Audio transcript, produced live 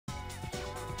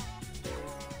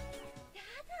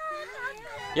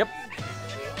Yep.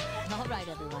 All right,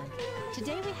 everyone.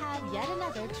 Today we have yet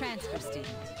another transfer student.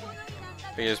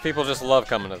 Because people just love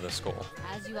coming to this school.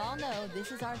 As you all know,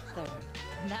 this is our third,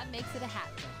 and that makes it a hat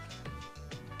trick.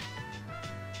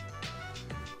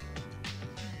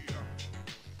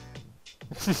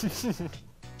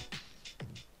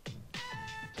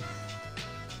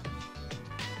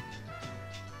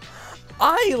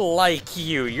 I like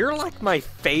you. You're like my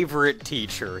favorite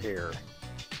teacher here.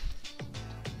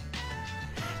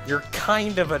 You're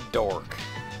kind of a dork.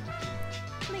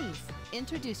 Please,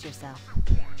 introduce yourself.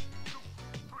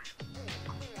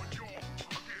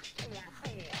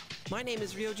 My name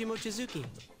is Ryoji Mochizuki.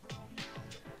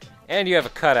 And you have a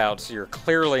cutout, so you're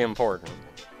clearly important.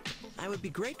 I would be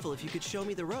grateful if you could show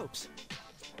me the ropes.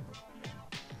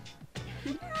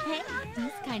 Hey,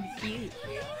 he's kind of cute.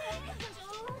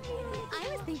 I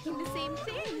was thinking the same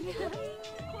thing.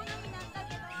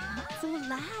 Not so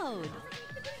loud.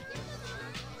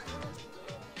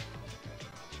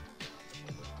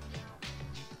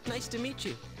 Nice to meet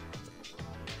you.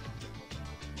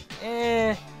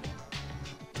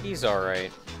 He's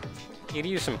alright. He'd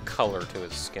use some color to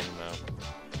his skin, though.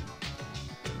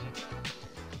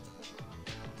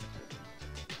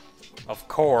 Of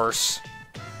course.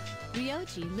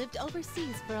 Ryoji lived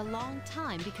overseas for a long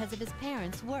time because of his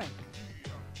parents' work.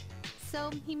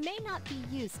 So he may not be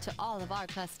used to all of our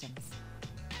customs.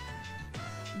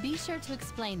 Be sure to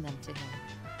explain them to him.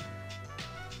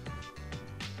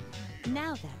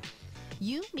 Now then,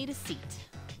 you need a seat.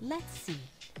 Let's see.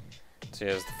 See,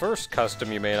 as the first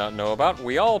custom you may not know about,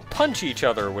 we all punch each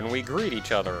other when we greet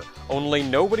each other. Only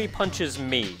nobody punches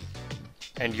me.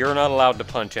 And you're not allowed to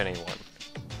punch anyone.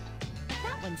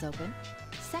 That one's open.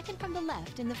 Second from the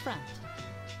left in the front.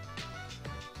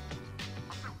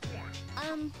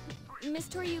 Miss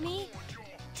Toriumi,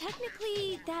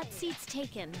 technically that seat's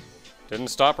taken. Didn't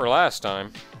stop her last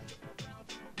time.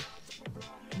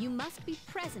 You must be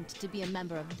present to be a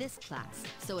member of this class,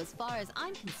 so as far as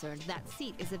I'm concerned, that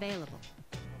seat is available.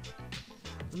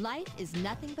 Life is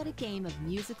nothing but a game of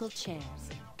musical chairs.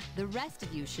 The rest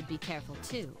of you should be careful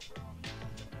too.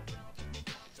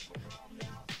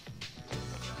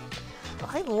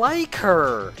 I like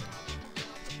her.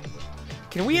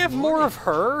 Can we have more of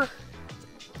her?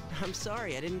 I'm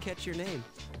sorry, I didn't catch your name.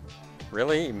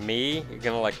 Really? Me? You're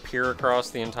gonna like peer across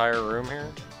the entire room here?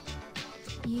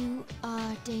 You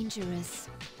are dangerous.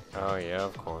 Oh yeah,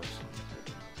 of course.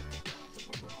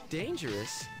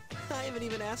 Dangerous? I haven't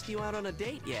even asked you out on a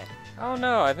date yet. Oh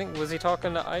no, I think, was he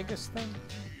talking to Igus then?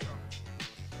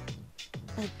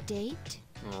 A date?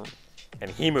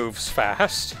 And he moves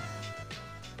fast.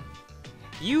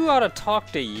 You ought to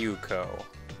talk to Yuko.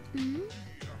 Hmm?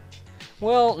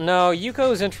 Well, no,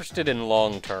 Yuko's interested in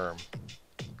long term.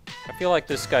 I feel like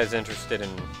this guy's interested in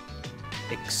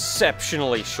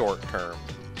exceptionally short term.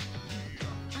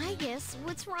 I guess,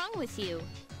 what's wrong with you?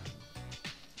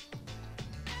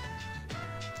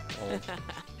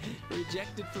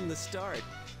 Rejected from the start.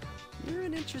 You're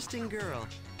an interesting girl.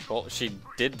 Well, she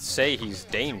did say he's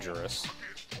dangerous.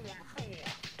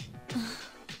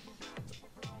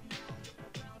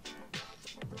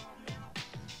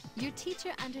 Your teacher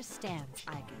understands,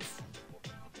 Igus.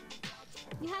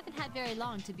 You haven't had very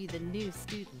long to be the new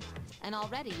student, and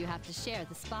already you have to share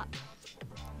the spotlight.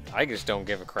 I just don't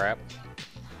give a crap.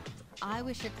 I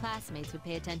wish your classmates would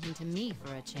pay attention to me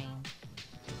for a change.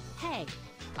 Hey,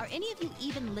 are any of you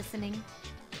even listening?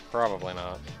 Probably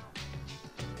not.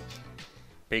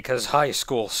 Because high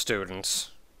school students.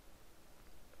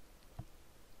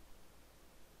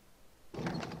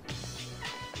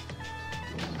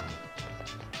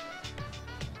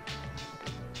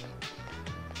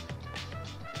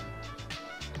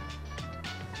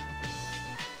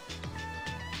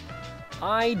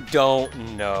 I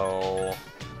don't know.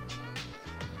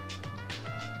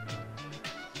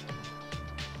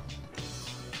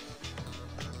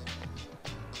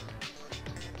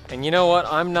 And you know what?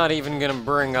 I'm not even gonna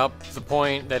bring up the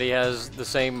point that he has the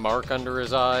same mark under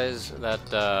his eyes that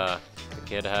the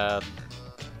kid had.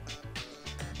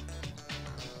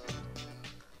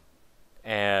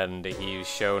 And he's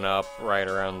shown up right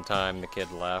around the time the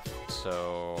kid left,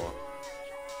 so...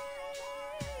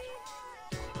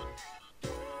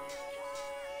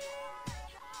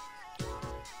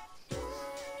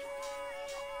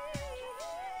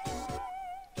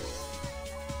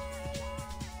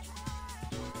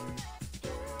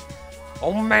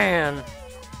 Oh man!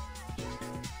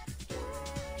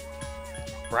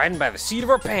 Riding by the seat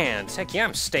of our pants. Heck yeah,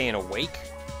 I'm staying awake.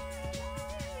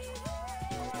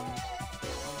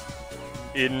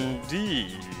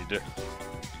 Indeed.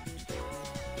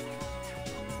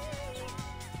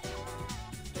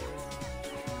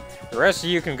 The rest of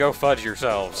you can go fudge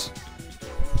yourselves.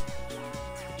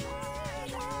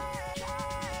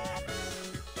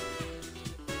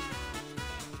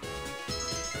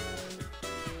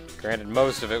 Granted,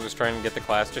 most of it was trying to get the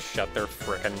class to shut their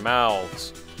frickin'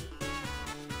 mouths.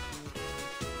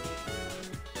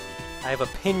 I have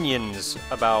opinions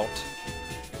about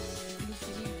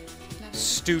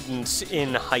students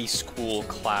in high school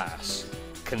class,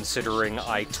 considering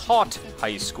I taught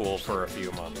high school for a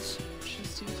few months.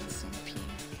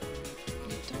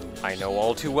 I know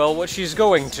all too well what she's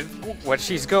going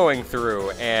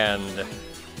through, and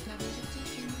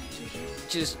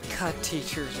just cut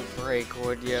teachers a break,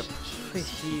 would you,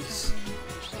 please?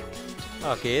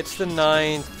 Okay, it's the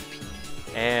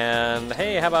 9th, and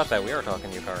hey, how about that? We are talking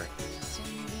Yukari.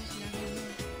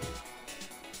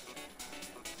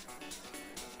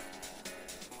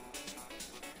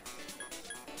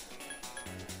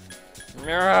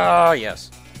 Ah, yes.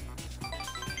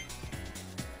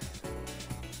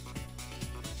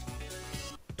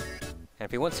 And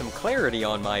if you want some clarity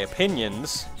on my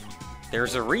opinions,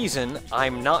 there's a reason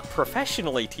I'm not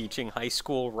professionally teaching high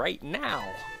school right now.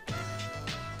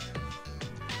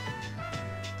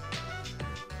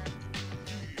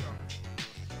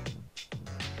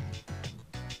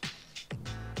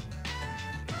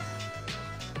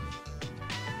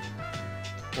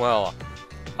 Well,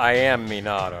 I am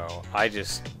Minato. I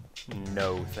just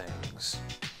know things.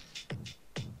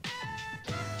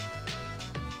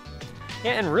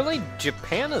 Yeah, and really,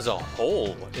 Japan as a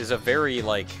whole is a very,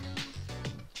 like,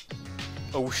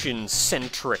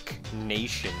 ocean-centric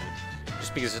nation.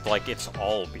 Just because, it's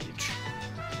all beach.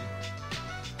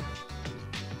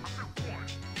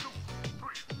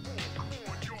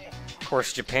 Of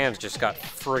course, Japan's just got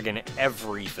friggin'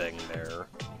 everything there.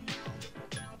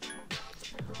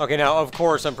 Okay, now, of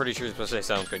course, I'm pretty sure you're supposed to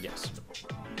say sounds good, yes.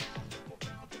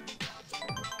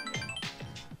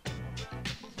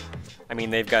 I mean,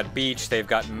 they've got beach, they've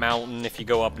got mountain. If you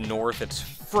go up north, it's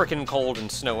frickin' cold and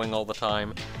snowing all the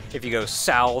time. If you go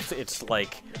south, it's,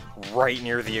 like, right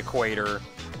near the equator.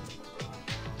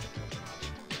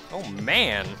 Oh,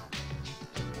 man.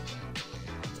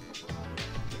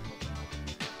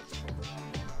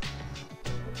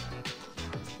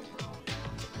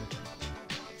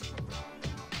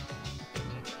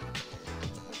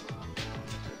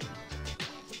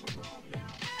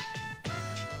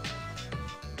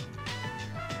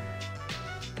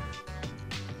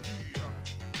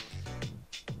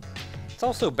 It's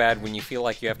also bad when you feel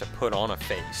like you have to put on a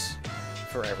face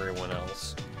for everyone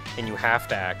else, and you have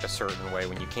to act a certain way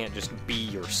when you can't just be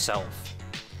yourself.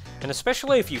 And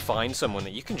especially if you find someone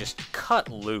that you can just cut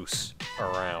loose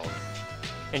around,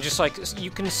 and just you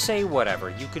can say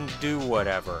whatever, you can do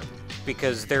whatever,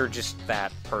 because they're just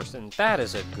that person. That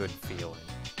is a good feeling.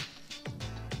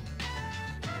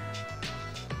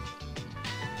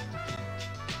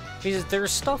 Because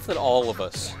there's stuff that all of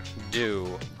us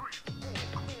do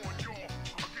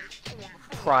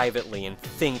privately and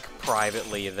think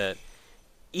privately that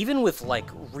even with,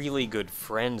 really good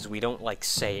friends, we don't,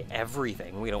 say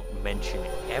everything. We don't mention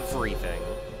everything.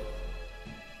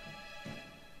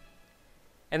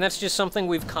 And that's just something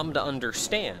we've come to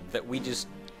understand, that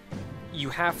you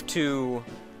have to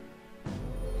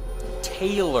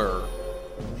tailor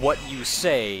what you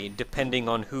say depending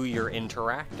on who you're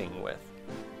interacting with.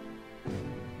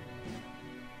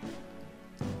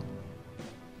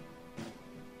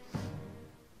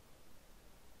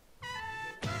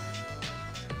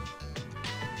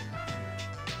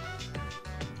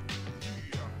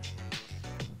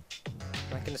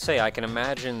 I can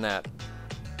imagine that.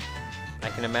 I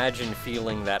can imagine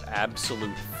feeling that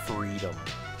absolute freedom.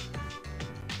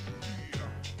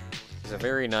 It's a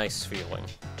very nice feeling.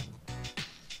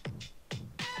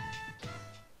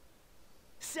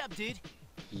 Sup, dude?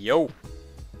 Yo.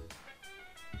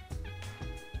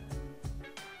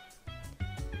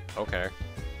 Okay.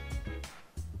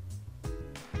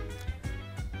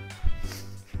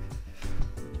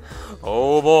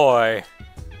 Oh boy.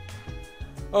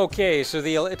 Okay, so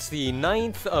it's the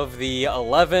 9th of the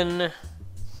 11.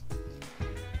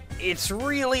 It's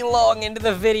really long into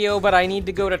the video, but I need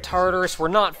to go to Tartarus. We're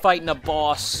not fighting a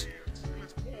boss.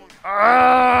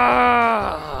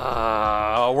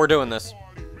 We're doing this.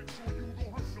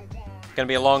 It's gonna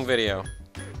be a long video.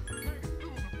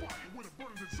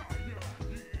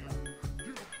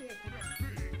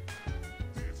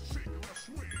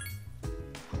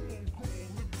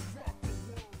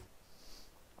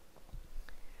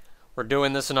 We're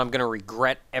doing this, and I'm gonna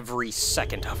regret every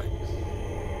second of it.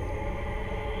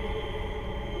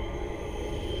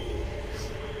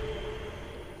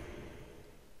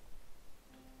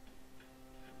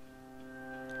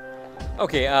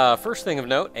 Okay, first thing of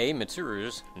note, A,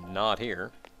 Mitsuru's not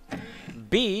here.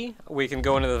 B, we can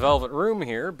go into the Velvet Room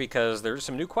here because there's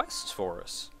some new quests for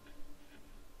us.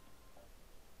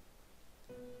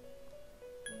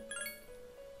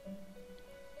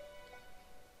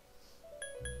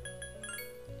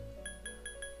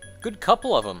 Good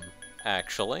couple of them,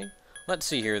 actually. Let's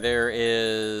see here. There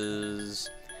is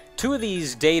 2 of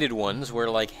these dated ones where,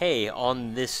 like, hey,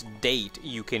 on this date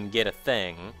you can get a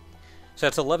thing. So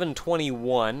that's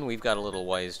 11/21. We've got a little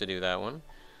ways to do that one.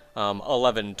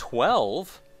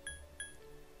 11/12.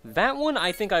 That one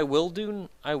I think I will do.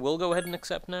 I will go ahead and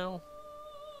accept now.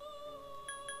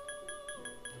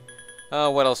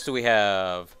 What else do we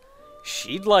have?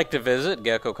 She'd like to visit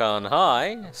GeckoCon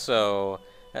High, so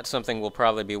that's something we'll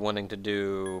probably be wanting to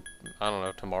do, I don't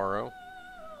know, tomorrow.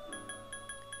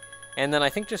 And then I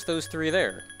think just those 3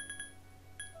 there.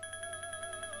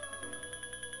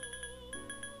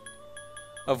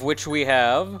 Of which we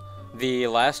have the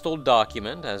Last Old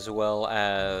Document, as well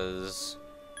as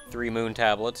 3 Moon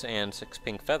Tablets and 6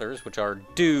 Pink Feathers, which are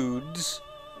dudes.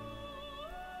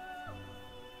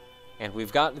 And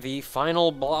we've got the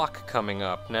final block coming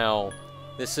up. Now,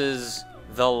 this is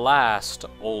the last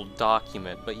old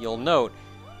document, but you'll note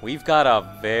we've got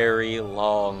a very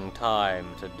long time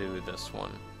to do this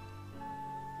one.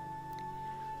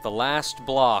 The last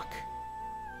block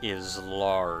is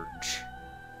large.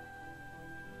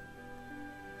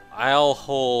 I'll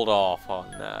hold off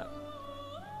on that.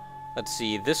 Let's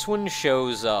see, this one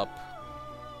shows up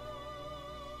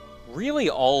really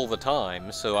all the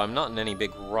time, so I'm not in any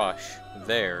big rush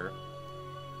there.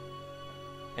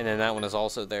 And then that one is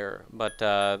also there. But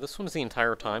this one's the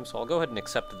entire time, so I'll go ahead and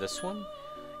accept this one.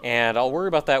 And I'll worry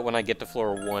about that when I get to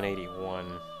floor 181.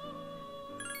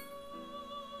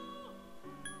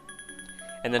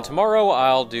 And then tomorrow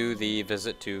I'll do the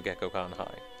visit to GeckoCon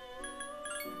High.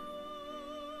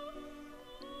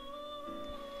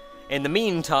 In the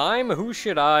meantime, who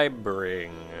should I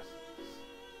bring?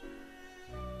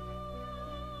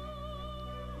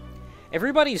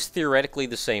 Everybody's theoretically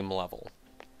the same level.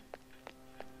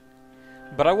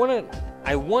 But I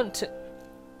want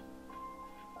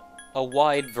a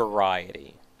wide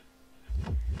variety.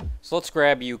 So let's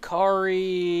grab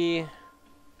Yukari,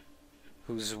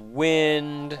 who's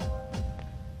Wind.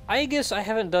 I guess I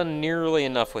haven't done nearly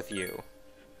enough with you.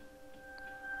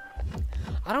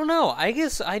 I don't know, I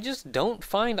guess I just don't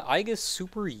find Aigis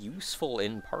super useful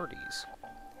in parties.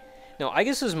 Now,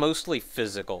 Aigis is mostly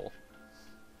physical.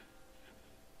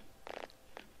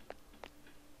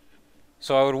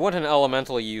 So I would want an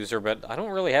elemental user, but I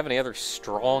don't really have any other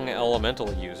strong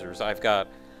elemental users. I've got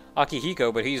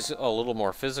Akihiko, but he's a little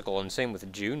more physical, and same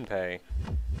with Junpei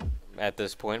at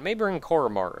this point. Maybe bring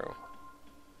Koromaru.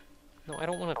 No, I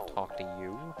don't want to talk to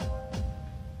you.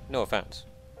 No offense.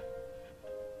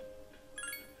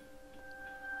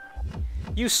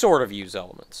 You sort of use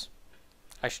elements.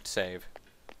 I should save.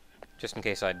 Just in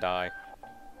case I die.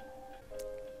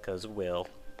 'Cause will.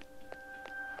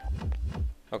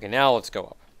 Okay, now let's go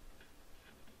up.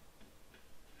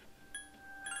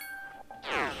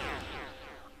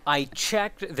 I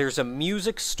checked, there's a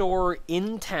music store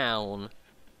in town,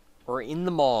 or in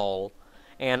the mall,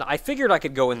 and I figured I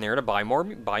could go in there to buy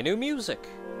new music.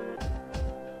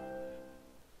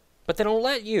 But they don't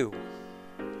let you.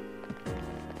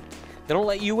 They don't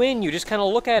let you in, you just kind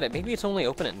of look at it. Maybe it's only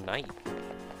open at night.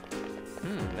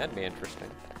 That'd be interesting.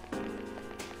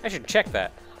 I should check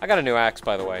that. I got a new axe,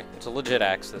 by the way. It's a legit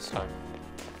axe this time.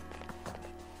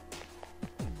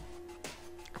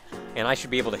 And I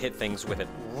should be able to hit things with it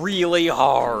really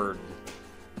hard.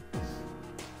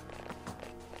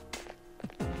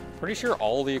 Pretty sure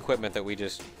all the equipment that we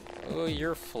just... Oh,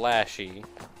 you're flashy.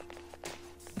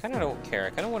 Kinda don't care. I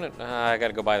kinda want to... I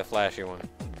gotta go buy the flashy one.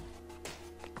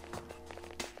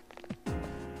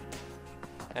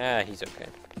 Ah, he's okay.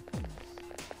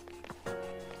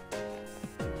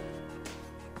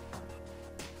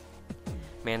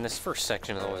 Man, this first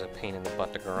section is always a pain in the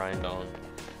butt to grind on.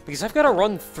 Because I've got to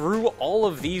run through all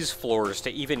of these floors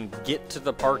to even get to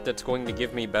the part that's going to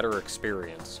give me better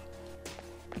experience.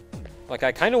 Like,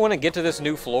 I kind of want to get to this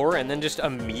new floor and then just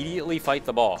immediately fight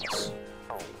the boss.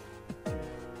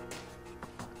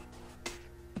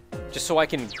 Just so I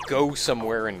can go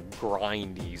somewhere and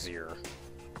grind easier.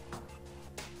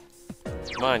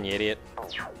 Come on, you idiot.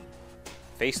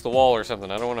 Face the wall or something.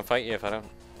 I don't want to fight you if I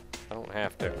don't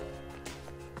have to.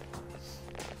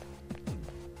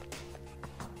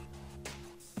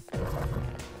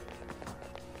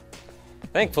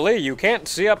 Thankfully, you can't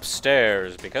see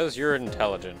upstairs because you're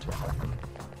intelligent.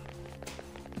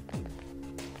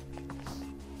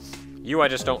 You I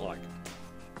just don't like.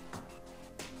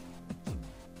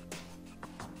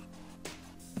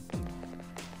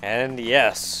 And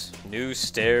yes, new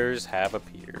stairs have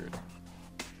appeared.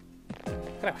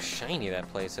 Look at how shiny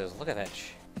that place is. Look at that.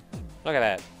 Look at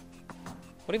that.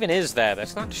 What even is that?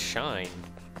 That's not shine.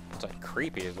 It's like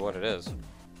creepy is what it is.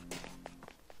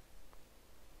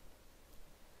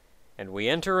 And we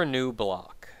enter a new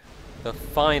block. The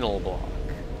final block.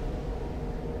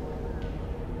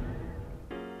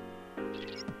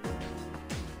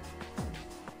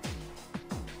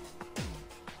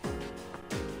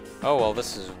 Oh, well,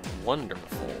 this is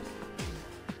wonderful.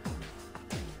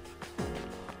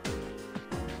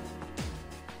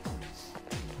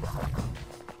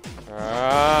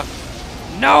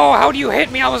 No! How do you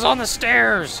hit me? I was on the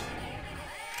stairs!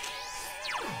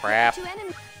 Crap.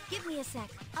 Give me a sec.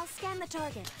 I'll scan the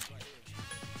target.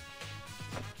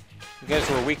 You guys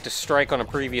were weak to strike on a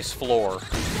previous floor.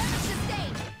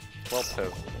 Well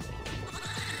poked.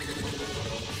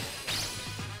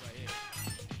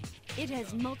 It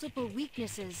has multiple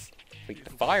weaknesses. Weak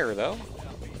to fire, though.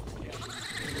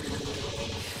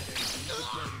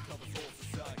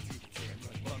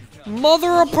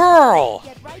 Mother of pearl!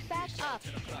 Get right back up.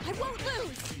 I won't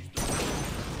lose.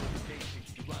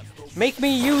 Make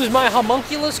me use my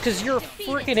homunculus because you're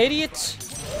freaking idiots?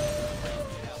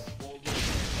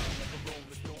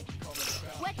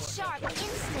 Wet sharp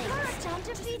instinct. Time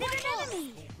to feed an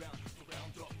enemy.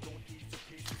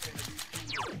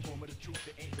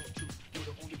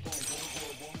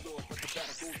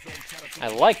 I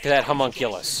liked that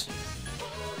homunculus.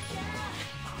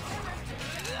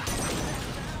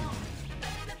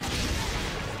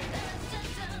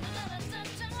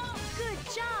 Good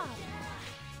job.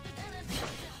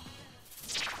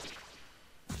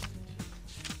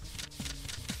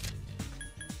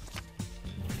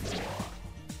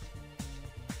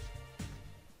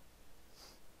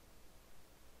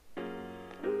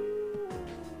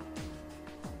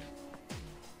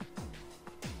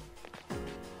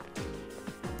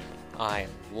 I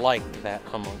liked that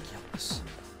homunculus.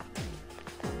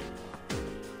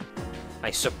 I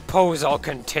suppose I'll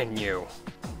continue.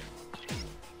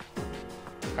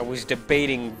 I was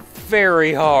debating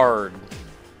very hard.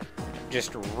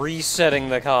 Just resetting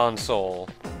the console.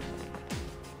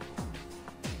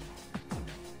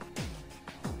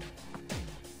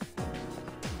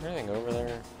 Anything over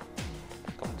there?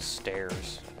 A couple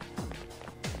stairs.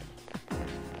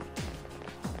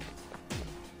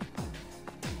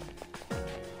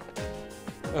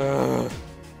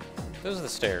 Those are the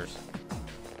stairs.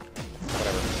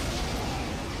 Whatever.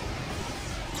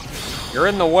 You're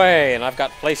in the way, and I've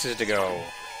got places to go.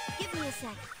 Give me a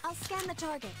sec. I'll scan the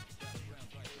target.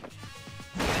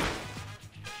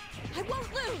 I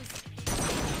won't lose.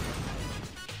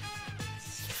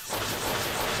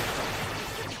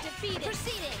 Defeated.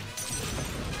 Proceeding.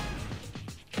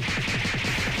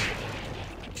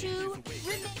 2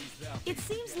 remain. It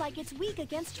seems like it's weak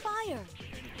against fire.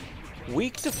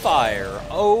 Weak to fire.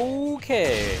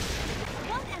 Okay.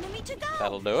 One enemy to go.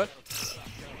 That'll do it.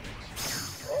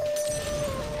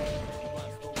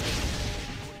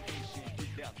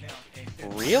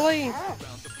 Really?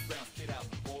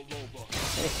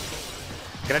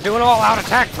 Gonna do an all-out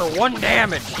attack for 1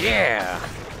 damage. Yeah.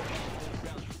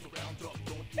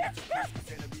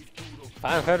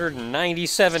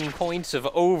 597 points of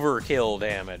overkill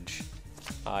damage.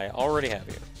 I already have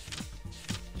you.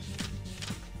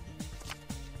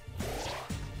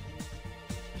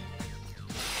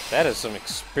 That is some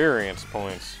experience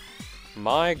points.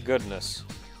 My goodness.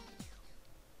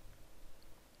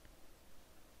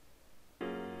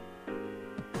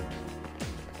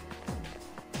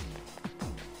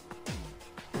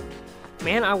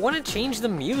 Man, I want to change the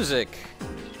music.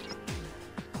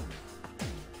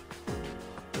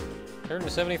 Turn to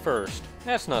 71st.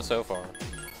 That's not so far.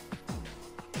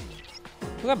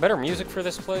 We got better music for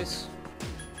this place?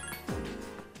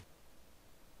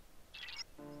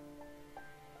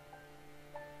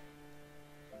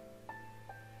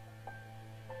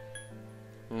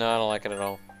 No, I don't like it at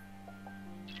all.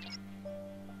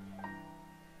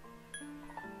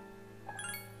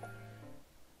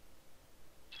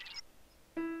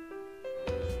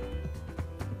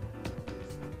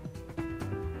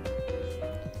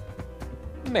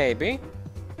 Maybe.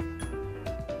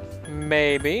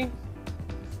 Maybe.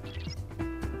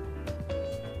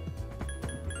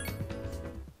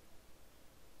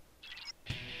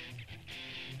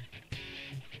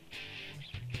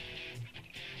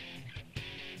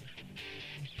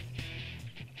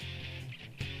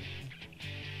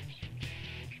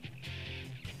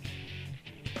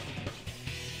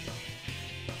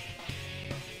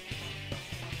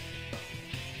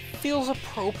 Feels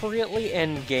appropriately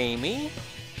endgamey.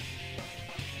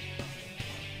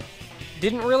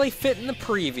 Didn't really fit in the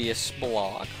previous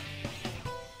block.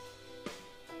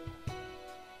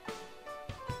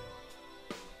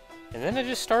 And then I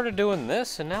just started doing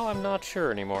this, and now I'm not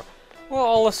sure anymore. Well,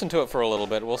 I'll listen to it for a little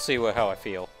bit. We'll see how I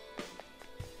feel.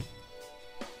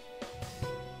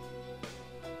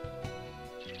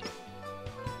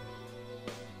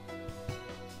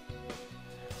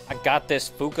 I got this,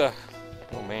 Fuka.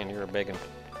 Oh man, you're a big one.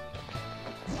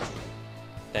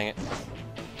 Dang it.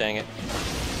 Dang it.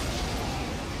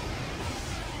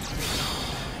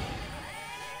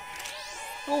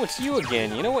 Oh, it's you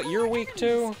again. You know what you're weak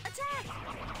to?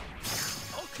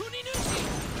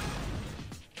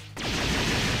 The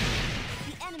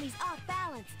enemy's off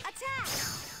balance. Attack!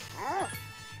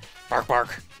 Bark,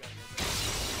 bark.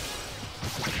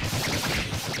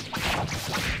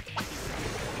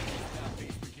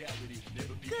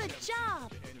 Good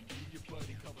job!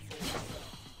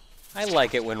 I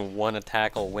like it when one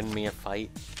attack will win me a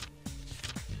fight.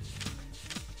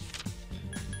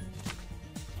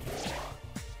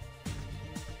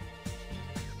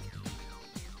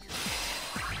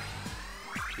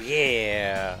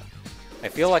 Yeah! I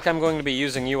feel like I'm going to be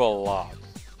using you a lot.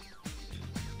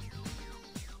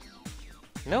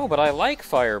 No, but I like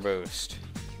Fire Boost.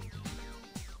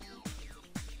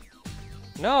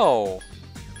 No!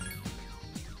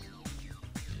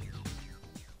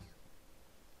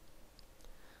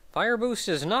 Fire Boost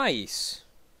is nice.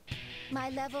 My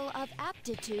level of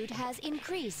aptitude has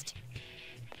increased.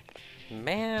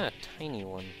 Man, a tiny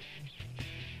one.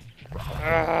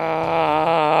 Ah!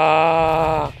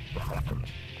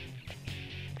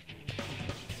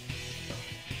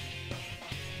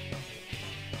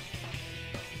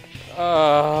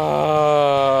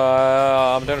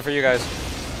 I'm doing it for you guys.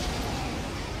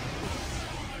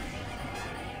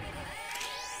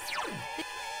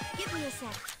 Give me a sec.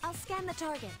 I'll scan the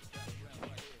target.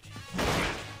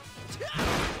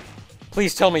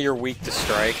 Please tell me you're weak to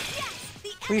strike.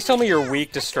 Please tell me you're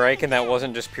weak to strike and that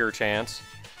wasn't just pure chance.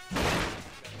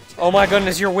 Oh my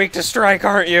goodness, you're weak to strike,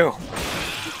 aren't you?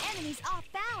 The enemy's off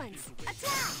balance.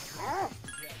 Attack!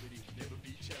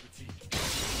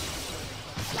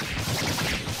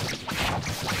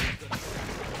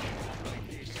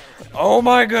 Oh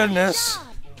my goodness.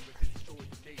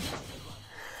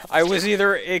 I was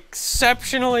either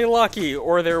exceptionally lucky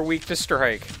or they're weak to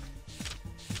strike.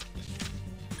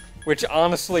 Which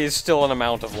honestly is still an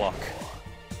amount of luck.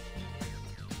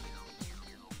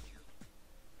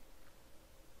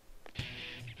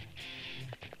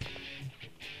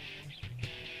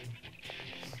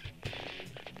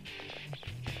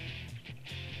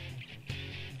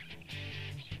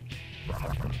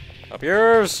 Up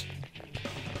yours!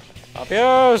 Up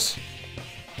yours!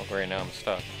 Oh great, now I'm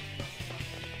stuck.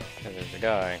 And there's a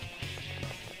guy.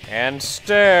 And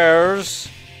stairs!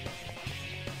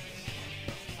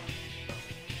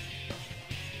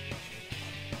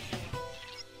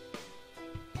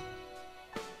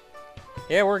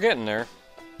 Yeah, we're getting there.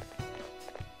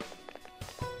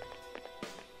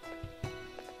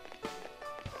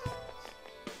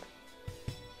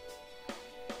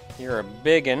 You're a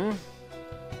biggin.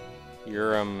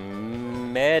 You're a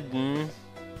medin.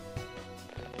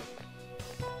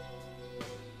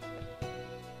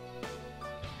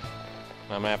 I'm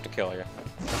gonna have to kill you.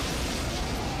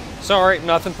 Sorry,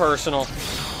 nothing personal.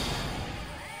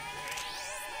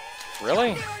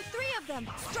 Really? There are 3 of them.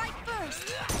 Strike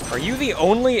first. Are you the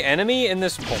only enemy in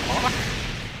this block?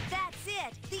 That's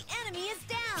it. The enemy is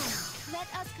down.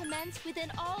 Let us commence with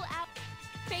an all-out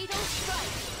fatal strike.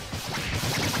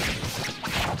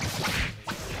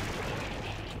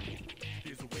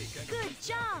 Good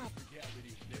job.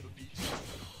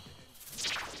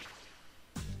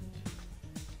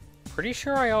 Pretty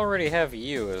sure I already have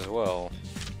you as well.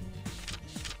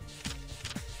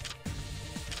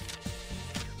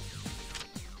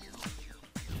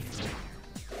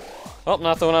 Well,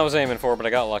 not the one I was aiming for, but I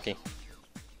got lucky.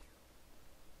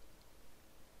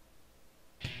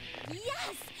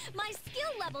 Yes! My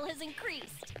skill level has increased.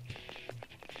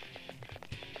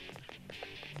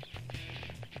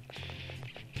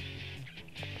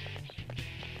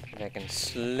 I can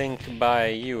slink by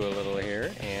you a little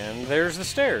here, and there's the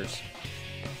stairs.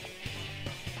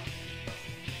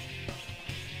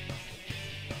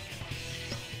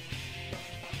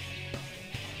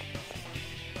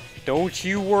 Don't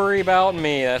you worry about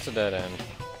me, that's a dead end.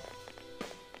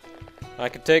 I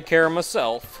can take care of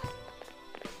myself.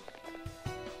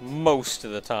 Most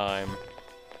of the time.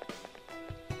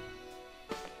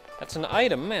 That's an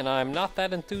item, and I'm not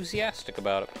that enthusiastic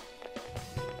about it.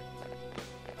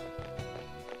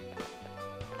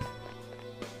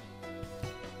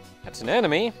 That's an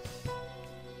enemy.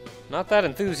 Not that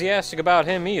enthusiastic about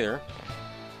him either.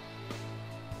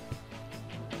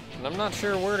 And I'm not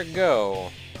sure where to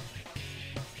go.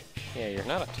 Yeah, you're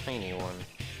not a tiny one.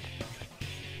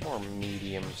 More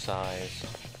medium-sized.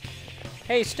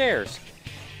 Hey, stairs!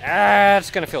 Ah, it's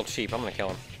gonna feel cheap. I'm gonna kill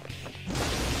him.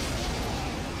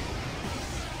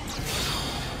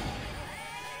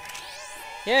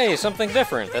 Yay, something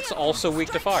different. That's also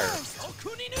weak to fire.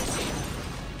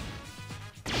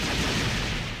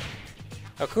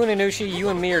 Okuninushi, you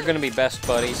and me are gonna be best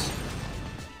buddies.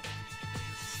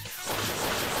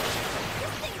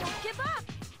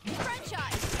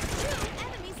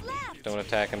 Don't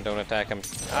attack him, don't attack him.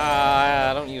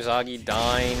 Ah, don't use Agi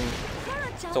Dyne.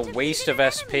 It's a waste of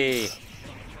SP.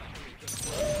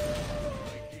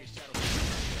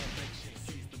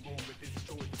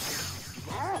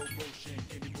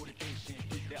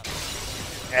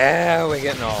 Ah, we're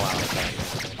getting all out of time.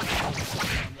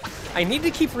 I need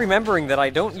to keep remembering that I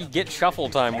don't get shuffle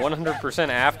time 100%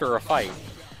 after a fight.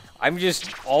 I'm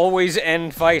just always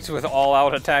end fights with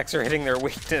all-out attacks or hitting their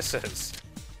weaknesses.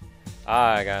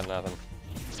 Ah, I got nothing.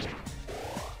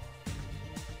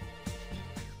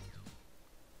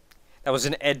 That was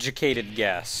an educated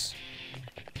guess.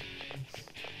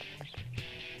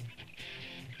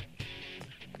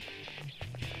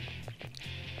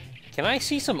 Can I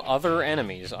see some other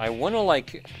enemies? I want to,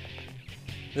 like...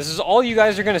 This is all you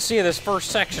guys are going to see in this first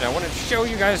section. I want to show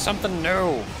you guys something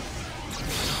new.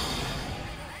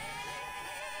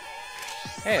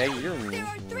 Hey, you're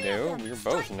new. You're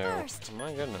both new. Oh,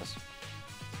 my goodness.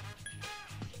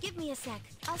 Give me a sec.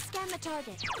 I'll scan the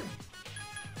target.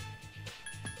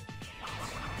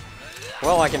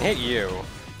 Well, I can hit you.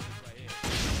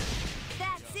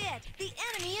 That's it. The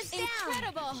enemy is down.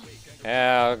 Incredible.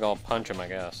 Yeah, I'll go punch him, I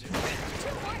guess. 2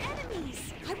 more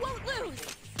enemies. I won't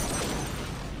lose.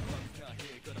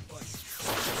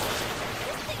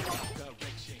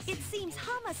 It seems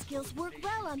Hama skills work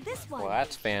well on this one. Well,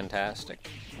 that's fantastic.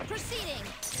 Proceeding.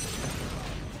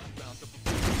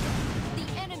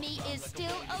 The enemy is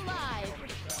still alive.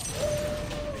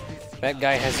 That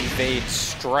guy has evade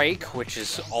strike, which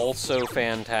is also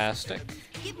fantastic.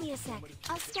 Give me a sec.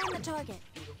 I'll scan the target.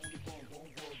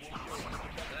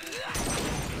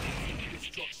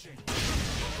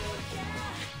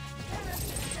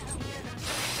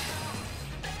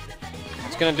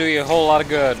 It's gonna do you a whole lot of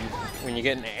good when you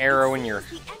get an arrow in your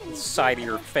side of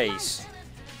your face.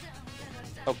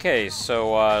 Okay,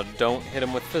 so don't hit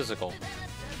him with physical.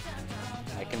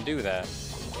 I can do that.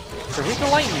 So he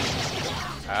can lightning.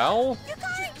 Ow.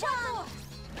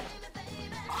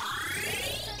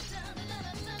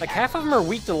 Like, half of them are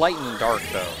weak to light and dark,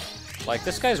 though. Like,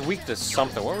 this guy's weak to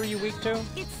something. What were you weak to?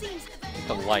 It seems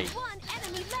To light. one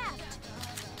enemy left.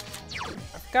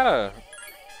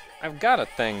 I've got a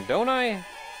thing, don't I?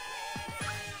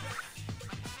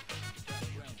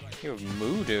 You have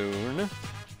Moodoon.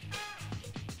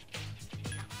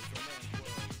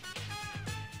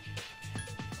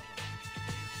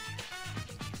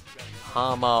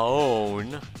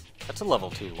 Hamaon. That's a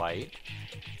level 2 light.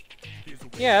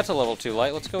 Yeah, that's a level 2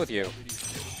 light. Let's go with you.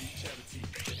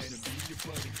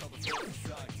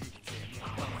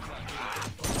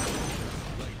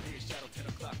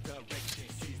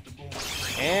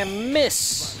 And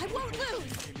miss! I won't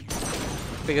lose.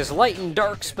 Because light and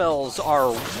dark spells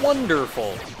are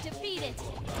wonderful. Defeat it.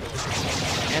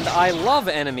 And I love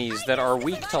enemies that are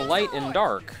weak to light and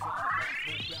dark.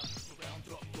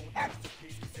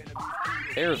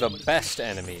 They're the best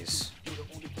enemies.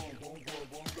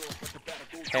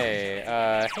 Hey,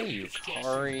 hey,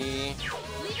 Yukari. Leave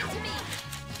it to me.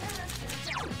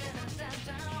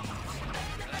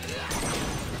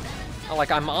 Like,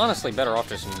 I'm honestly better off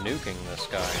just nuking this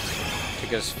guy.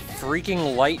 Because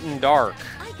freaking light and dark.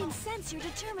 I can sense your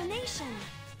determination.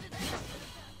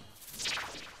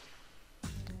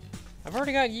 I've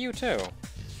already got you, too.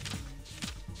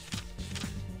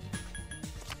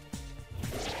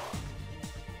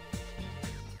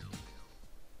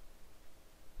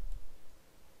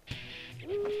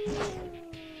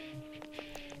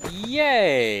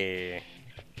 Yay!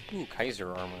 Ooh,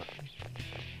 Kaiser armor.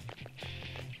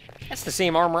 That's the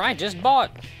same armor I just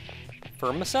bought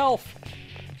for myself.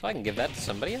 So I can give that to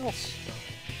somebody else.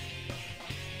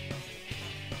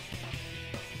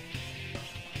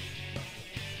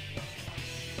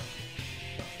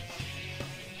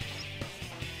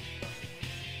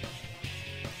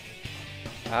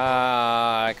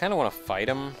 I kind of want to fight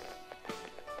him.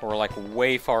 We're like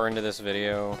way far into this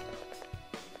video.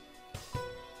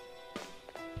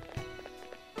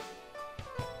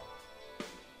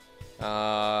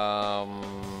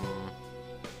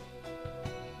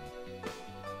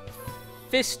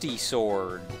 Fisty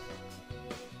sword.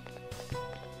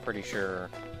 pretty sure.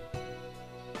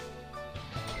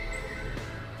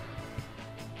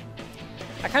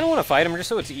 I kind of want to fight him just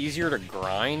so it's easier to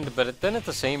grind, but then at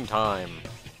the same time,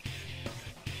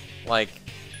 like,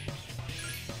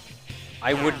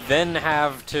 I would then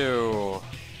have to...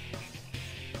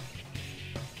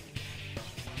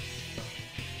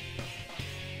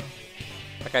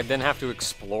 Like, I'd then have to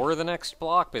explore the next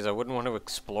block, because I wouldn't want to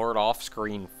explore it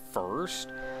off-screen first.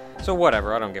 So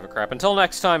whatever, I don't give a crap. Until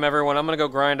next time, everyone, I'm gonna go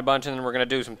grind a bunch, and then we're gonna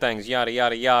do some things. Yada,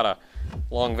 yada, yada.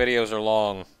 Long videos are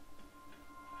long.